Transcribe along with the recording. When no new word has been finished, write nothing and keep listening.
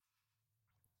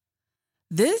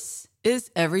This is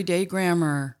Everyday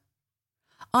Grammar.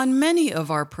 On many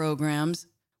of our programs,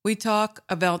 we talk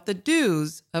about the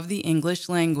do's of the English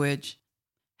language,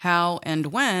 how and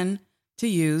when to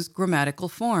use grammatical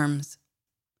forms.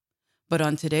 But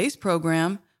on today's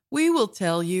program, we will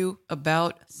tell you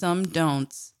about some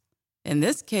don'ts. In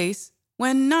this case,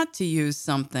 when not to use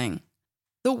something.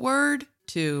 The word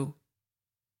to.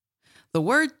 The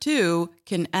word to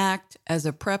can act as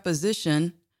a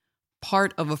preposition,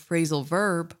 part of a phrasal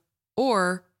verb,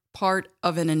 or part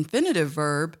of an infinitive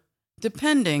verb,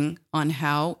 depending on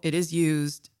how it is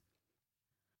used.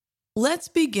 Let's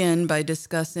begin by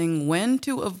discussing when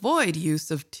to avoid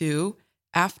use of to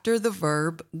after the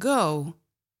verb go.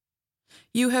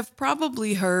 You have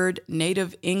probably heard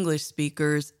native English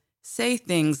speakers say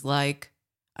things like,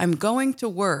 "I'm going to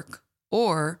work,"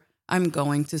 or "I'm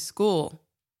going to school."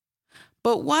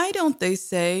 But why don't they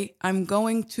say, "I'm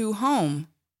going to home"?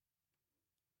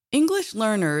 English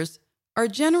learners are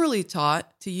generally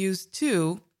taught to use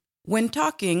to when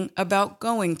talking about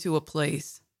going to a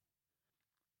place.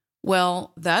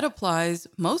 Well, that applies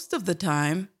most of the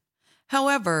time.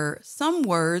 However, some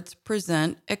words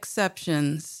present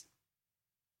exceptions.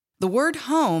 The word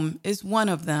home is one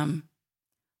of them.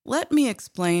 Let me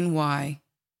explain why.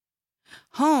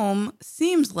 Home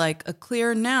seems like a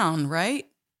clear noun, right?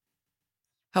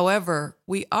 However,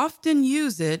 we often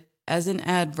use it as an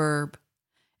adverb.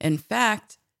 In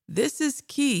fact, this is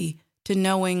key to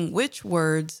knowing which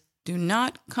words do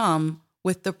not come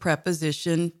with the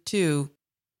preposition to.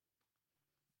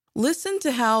 Listen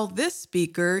to how this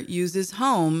speaker uses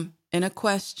home in a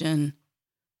question.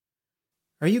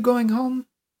 Are you going home?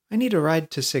 I need a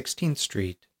ride to 16th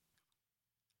Street.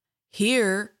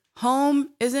 Here,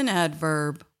 home is an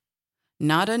adverb,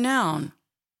 not a noun.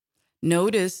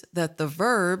 Notice that the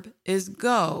verb is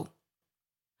go.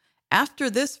 After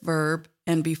this verb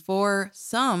and before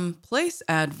some place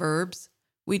adverbs,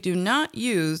 we do not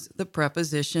use the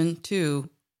preposition to.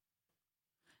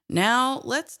 Now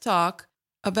let's talk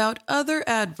about other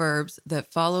adverbs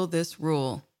that follow this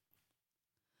rule.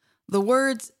 The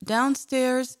words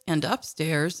downstairs and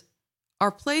upstairs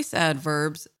are place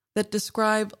adverbs that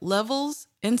describe levels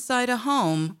inside a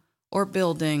home or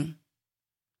building.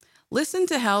 Listen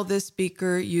to how this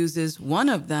speaker uses one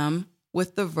of them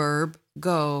with the verb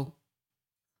go.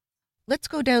 Let's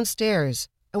go downstairs.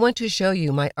 I want to show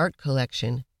you my art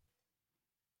collection.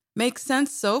 Makes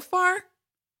sense so far?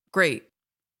 Great.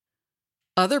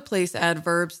 Other place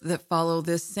adverbs that follow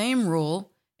this same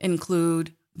rule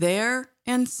include there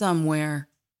and somewhere.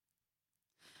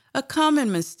 A common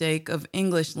mistake of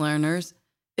English learners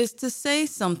is to say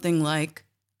something like,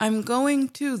 "I'm going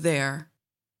to there."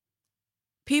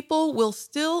 People will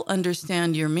still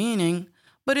understand your meaning,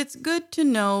 but it's good to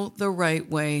know the right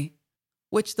way,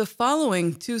 which the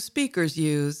following two speakers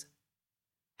use.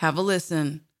 Have a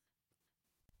listen.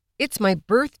 It's my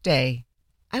birthday.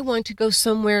 I want to go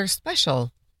somewhere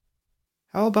special.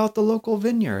 How about the local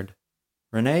vineyard?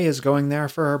 Renee is going there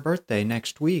for her birthday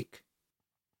next week.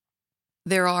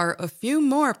 There are a few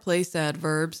more place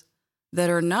adverbs that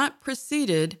are not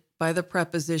preceded by the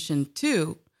preposition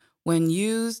to when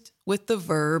used with the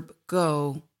verb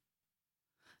go.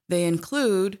 They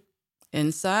include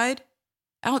inside,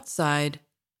 outside,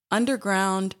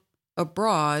 underground,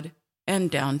 abroad, and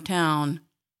downtown.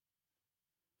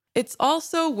 It's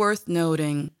also worth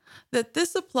noting that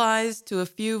this applies to a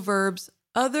few verbs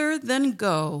other than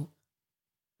go.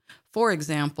 For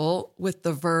example, with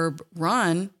the verb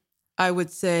run, I would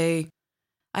say,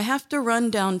 "I have to run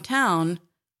downtown,"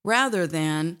 rather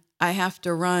than "I have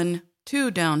to run to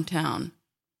downtown."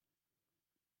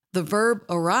 The verb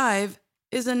arrive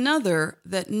is another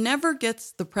that never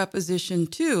gets the preposition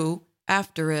to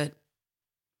after it.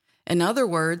 In other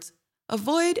words,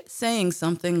 avoid saying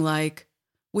something like,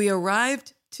 "We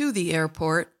arrived to the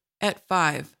airport at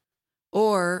 5,"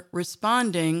 or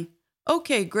responding,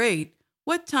 "Okay, great.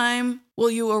 What time will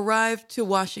you arrive to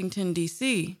Washington,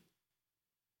 D.C.?"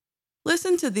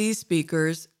 Listen to these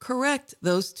speakers correct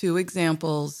those two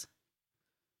examples.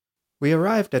 We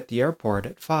arrived at the airport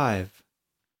at 5.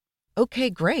 Okay,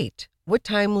 great. What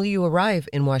time will you arrive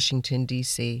in Washington,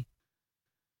 D.C.?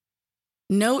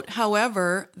 Note,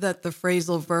 however, that the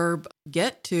phrasal verb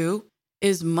get to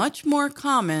is much more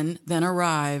common than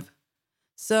arrive.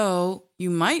 So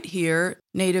you might hear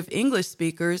native English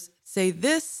speakers say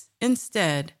this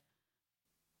instead.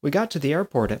 We got to the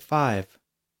airport at 5.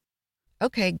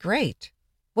 Okay, great.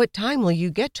 What time will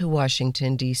you get to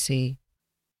Washington, D.C.?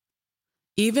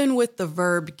 Even with the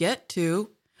verb get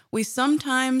to, we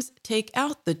sometimes take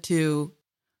out the to,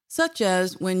 such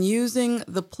as when using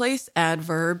the place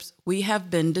adverbs we have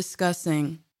been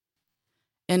discussing.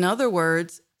 In other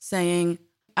words, saying,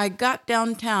 I got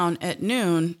downtown at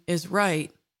noon is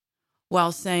right,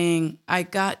 while saying, I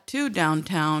got to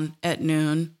downtown at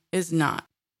noon is not.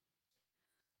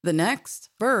 The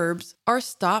next verbs are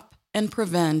stop and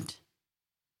prevent.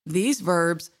 These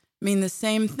verbs mean the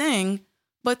same thing,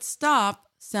 but stop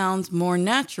sounds more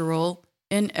natural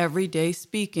in everyday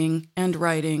speaking and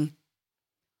writing.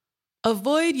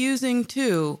 Avoid using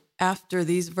to after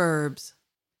these verbs.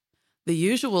 The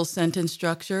usual sentence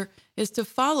structure is to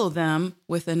follow them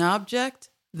with an object,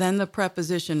 then the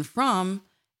preposition from,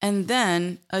 and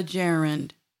then a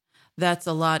gerund. That's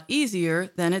a lot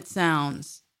easier than it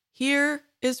sounds. Here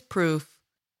is proof.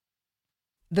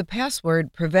 The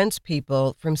password prevents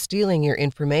people from stealing your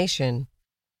information.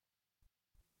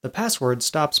 The password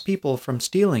stops people from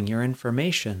stealing your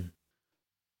information.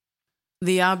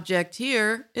 The object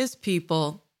here is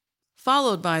people,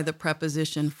 followed by the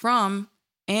preposition from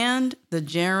and the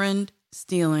gerund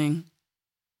stealing.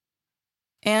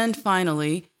 And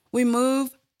finally, we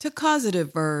move to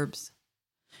causative verbs.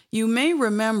 You may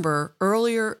remember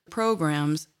earlier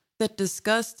programs that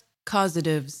discussed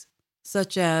causatives,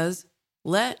 such as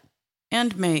let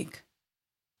and make.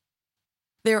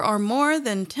 There are more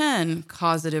than 10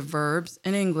 causative verbs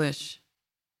in English.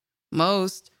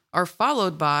 Most are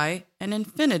followed by an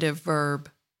infinitive verb.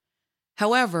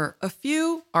 However, a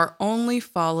few are only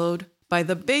followed by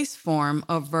the base form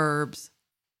of verbs.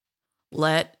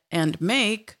 Let and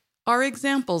make are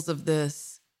examples of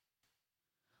this.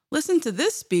 Listen to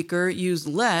this speaker use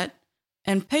let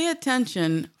and pay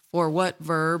attention for what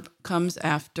verb comes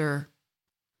after.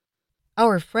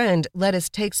 Our friend let us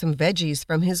take some veggies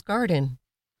from his garden.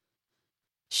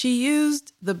 She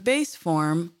used the base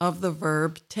form of the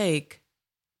verb take.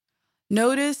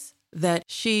 Notice that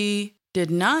she did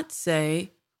not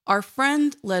say, our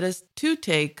friend let us to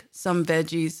take some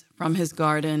veggies from his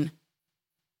garden.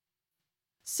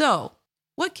 So,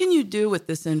 what can you do with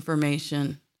this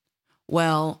information?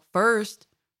 Well, first,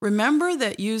 remember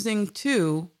that using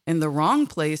to in the wrong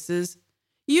places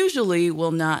usually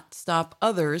will not stop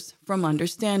others from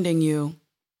understanding you.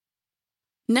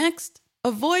 Next,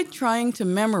 avoid trying to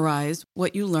memorize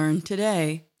what you learned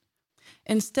today.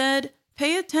 Instead,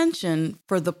 pay attention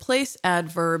for the place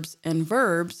adverbs and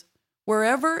verbs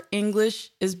wherever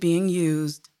English is being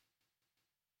used.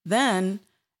 Then,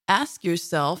 ask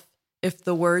yourself if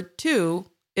the word to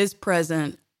is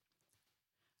present.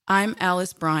 I'm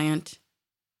Alice Bryant.